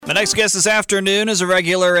My next guest this afternoon is a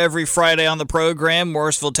regular every Friday on the program,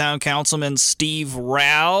 Morrisville Town Councilman Steve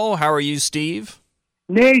Rao. How are you, Steve?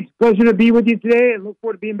 Nate, pleasure to be with you today, and look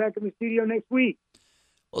forward to being back in the studio next week.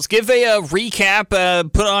 Let's give a recap.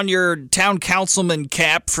 Put on your town councilman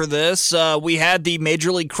cap for this. We had the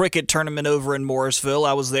Major League Cricket tournament over in Morrisville.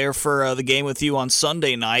 I was there for the game with you on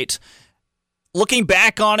Sunday night. Looking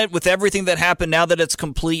back on it, with everything that happened, now that it's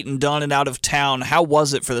complete and done and out of town, how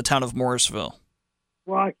was it for the town of Morrisville?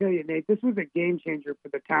 Well, I tell you, Nate, this was a game changer for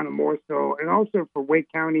the town of Morrisville and also for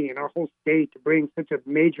Wake County and our whole state to bring such a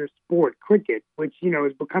major sport, cricket, which,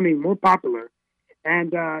 is becoming more popular.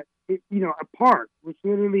 And, a park, which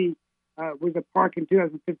literally was a park in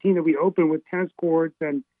 2015 that we opened with tennis courts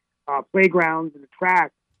and playgrounds and a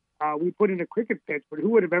track. We put in a cricket pitch, but who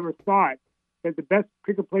would have ever thought that the best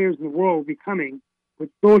cricket players in the world would be coming with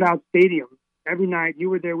sold-out stadiums every night? You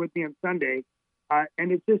were there with me on Sunday.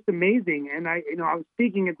 And it's just amazing. And I was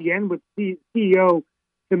speaking at the end with CEO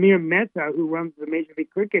Samir Mehta, who runs the Major League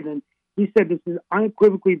Cricket, and he said this is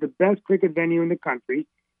unequivocally the best cricket venue in the country,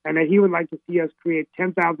 and that he would like to see us create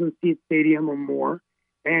 10,000-seat stadium or more.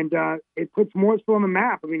 And it puts Morrisville on the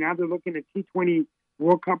map. I mean, now they're looking at T20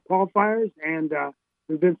 World Cup qualifiers, and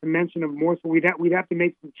there's been some mention of Morrisville. We'd have to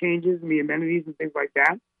make some changes in the amenities and things like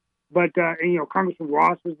that. But Congressman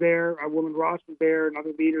Ross was there, Woman Ross was there, and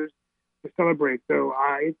other leaders to celebrate. So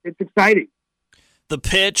it's exciting. The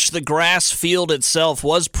pitch, the grass field itself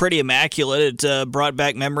was pretty immaculate. It brought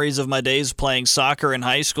back memories of my days playing soccer in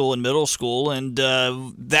high school and middle school. And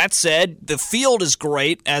that said, the field is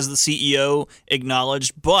great, as the CEO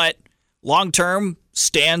acknowledged, but long-term,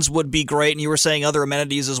 stands would be great. And you were saying other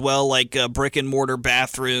amenities as well, like brick-and-mortar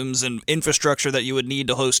bathrooms and infrastructure that you would need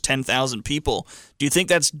to host 10,000 people. Do you think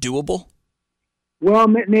that's doable? Well,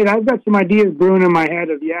 Nate, I've got some ideas brewing in my head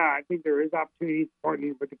I think there is opportunities to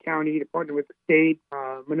partner with the county, to partner with the state.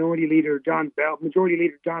 Majority Leader John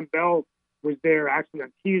Bell was there actually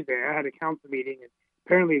on Tuesday. I had a council meeting, and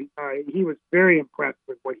apparently he was very impressed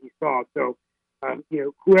with what he saw. So,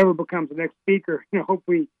 whoever becomes the next speaker,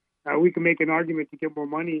 hopefully we can make an argument to get more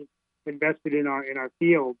money invested in our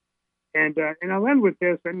field. And I'll end with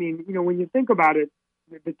this. I mean, when you think about it,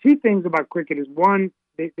 the two things about cricket is, one,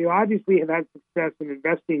 they obviously have had success in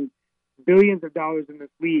investing billions of dollars in this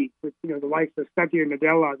league with, the likes of Satya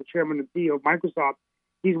Nadella, the chairman and CEO of Microsoft.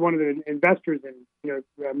 He's one of the investors in,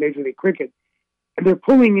 Major League Cricket. And they're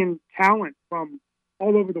pulling in talent from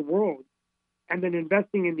all over the world and then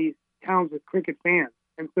investing in these towns with cricket fans.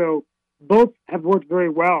 And so both have worked very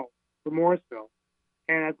well for Morrisville.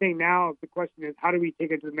 And I think now the question is, how do we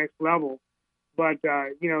take it to the next level? But,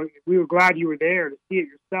 we were glad you were there to see it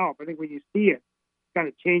yourself. I think when you see it, kind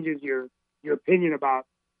of changes your opinion about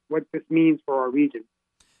what this means for our region.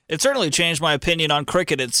 It certainly changed my opinion on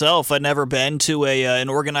cricket itself. I'd never been to an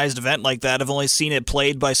organized event like that. I've only seen it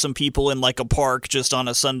played by some people in like a park just on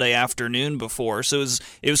a Sunday afternoon before. So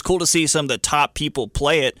it was cool to see some of the top people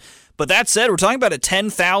play it. But that said, we're talking about a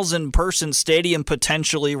 10,000-person stadium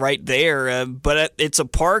potentially right there. But it's a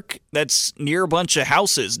park that's near a bunch of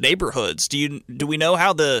houses, neighborhoods. Do we know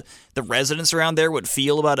how the residents around there would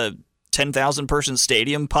feel about a 10,000-person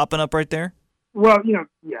stadium popping up right there? Well,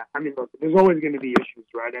 I mean, look, there's always going to be issues,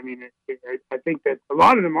 right? I mean, I think that a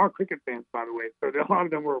lot of them are cricket fans, by the way. So a lot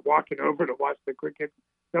of them were walking over to watch the cricket.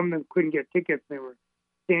 Some of them couldn't get tickets. They were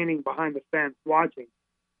standing behind the fence watching.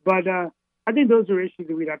 But I think those are issues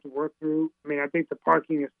that we'd have to work through. I mean, I think the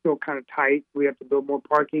parking is still kind of tight. We have to build more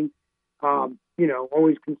parking.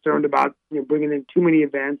 Always concerned about, bringing in too many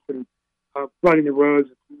events and flooding the roads,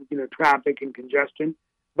 traffic and congestion.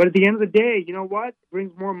 But at the end of the day, you know what? It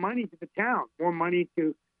brings more money to the town, more money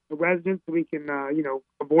to the residents, so we can,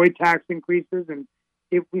 avoid tax increases. And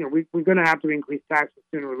if we're going to have to increase taxes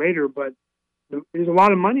sooner or later, but there's a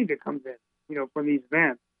lot of money that comes in, from these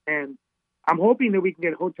events. And I'm hoping that we can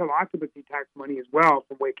get hotel occupancy tax money as well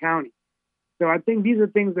from Wake County. So I think these are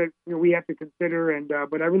things that we have to consider. And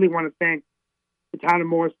but I really want to thank the town of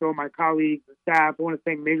Morrisville, my colleagues, the staff. I want to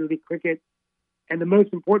thank Major League Cricket, and the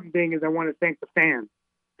most important thing is I want to thank the fans.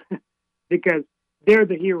 Because they're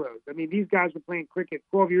the heroes. I mean, these guys were playing cricket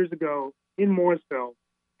 12 years ago in Morrisville,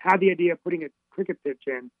 had the idea of putting a cricket pitch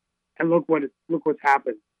in, and look what's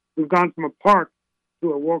happened. We've gone from a park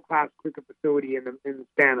to a world-class cricket facility in the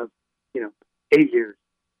span of 8 years.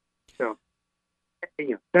 So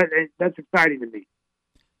that's exciting to me.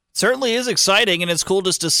 Certainly is exciting, and it's cool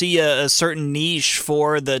just to see a certain niche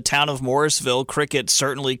for the town of Morrisville. Cricket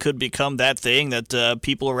certainly could become that thing that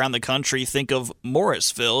people around the country think of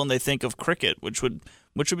Morrisville, and they think of cricket, which would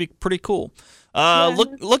be pretty cool.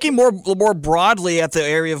 Looking more broadly at the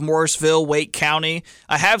area of Morrisville, Wake County,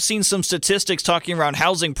 I have seen some statistics talking around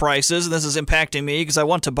housing prices, and this is impacting me because I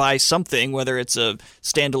want to buy something, whether it's a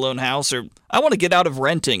standalone house or I want to get out of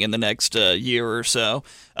renting in the next year or so.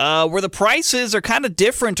 Where the prices are kind of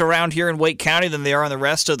different around here in Wake County than they are in the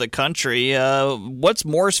rest of the country. What's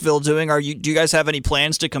Morrisville doing? Do you guys have any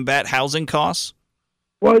plans to combat housing costs?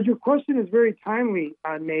 Well, your question is very timely,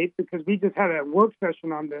 Nate, because we just had a work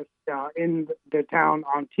session on this in the town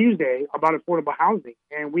on Tuesday about affordable housing.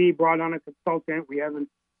 And we brought on a consultant. We have an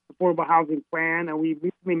affordable housing plan. And we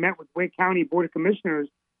recently met with Wake County Board of Commissioners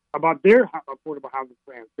about their affordable housing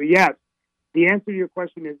plan. So, yes, the answer to your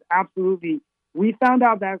question is absolutely. We found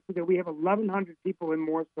out actually that we have 1,100 people in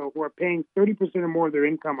Morrisville who are paying 30% or more of their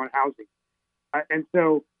income on housing. And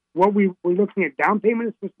so what we're looking at down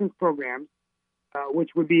payment assistance programs, which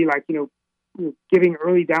would be like, giving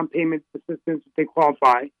early down payment assistance if they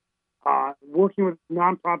qualify, working with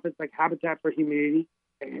nonprofits like Habitat for Humanity,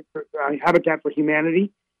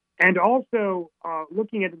 and also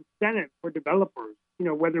looking at incentives for developers,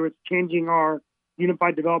 whether it's changing our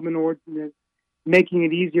Unified Development Ordinance, making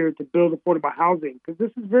it easier to build affordable housing, because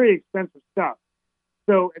this is very expensive stuff.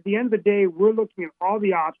 So at the end of the day, we're looking at all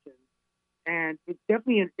the options, and it's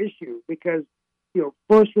definitely an issue because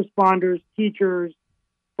first responders, teachers,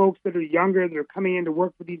 folks that are younger that are coming in to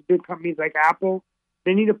work for these big companies like Apple,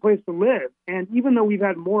 they need a place to live. And even though we've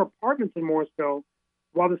had more apartments in Morrisville,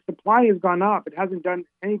 while the supply has gone up, it hasn't done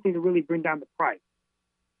anything to really bring down the price.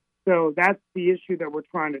 So that's the issue that we're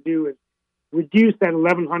trying to do, is reduce that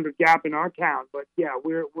 1,100 gap in our town. But yeah,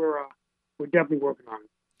 we're definitely working on it.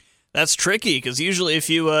 That's tricky because usually if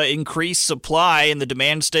you increase supply and the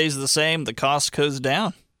demand stays the same, the cost goes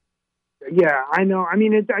down. Yeah, I know. I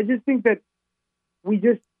mean, I just think that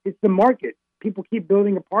it's the market. People keep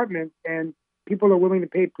building apartments, and people are willing to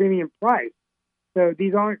pay premium price. So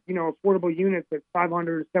these aren't, affordable units at $500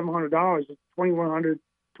 or $700. It's $2,100,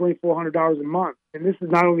 $2,400 a month. And this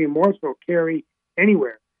is not only in Morrisville, Cary,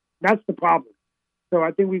 anywhere. That's the problem. So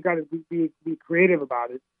I think we've got to be creative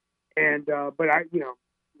about it. And but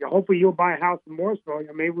hopefully you'll buy a house in Morrisville.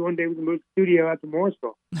 Maybe one day we can move the studio out to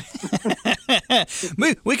Morrisville.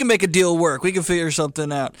 we can make a deal work. We can figure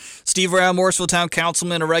something out. Steve Rao, Morrisville Town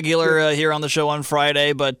Councilman, a regular here on the show on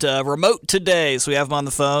Friday, but remote today, so we have him on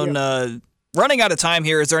the phone. Yeah. Running out of time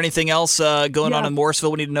here. Is there anything else going on in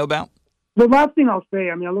Morrisville we need to know about? The last thing I'll say,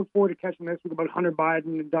 I look forward to catching next week about Hunter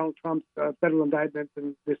Biden and Donald Trump's federal indictments,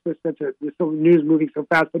 and there's still news moving so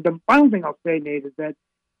fast. But the final thing I'll say, Nate, is that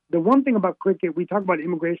the one thing about cricket, we talk about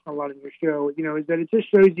immigration a lot in your show, is that it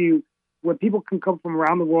just shows you where people can come from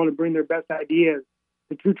around the world and bring their best ideas,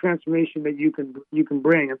 the true transformation that you can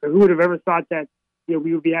bring. And so who would have ever thought that we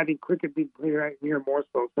would be having cricket being played right here in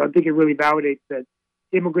Morrisville? So I think it really validates that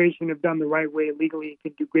immigration, if done the right way legally,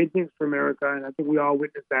 can do great things for America, and I think we all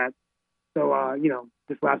witnessed that. So,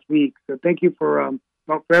 this last week. So thank you for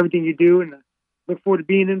everything you do, and look forward to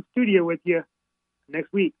being in the studio with you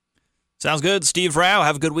next week. Sounds good. Steve Rao,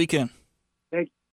 have a good weekend. Thanks.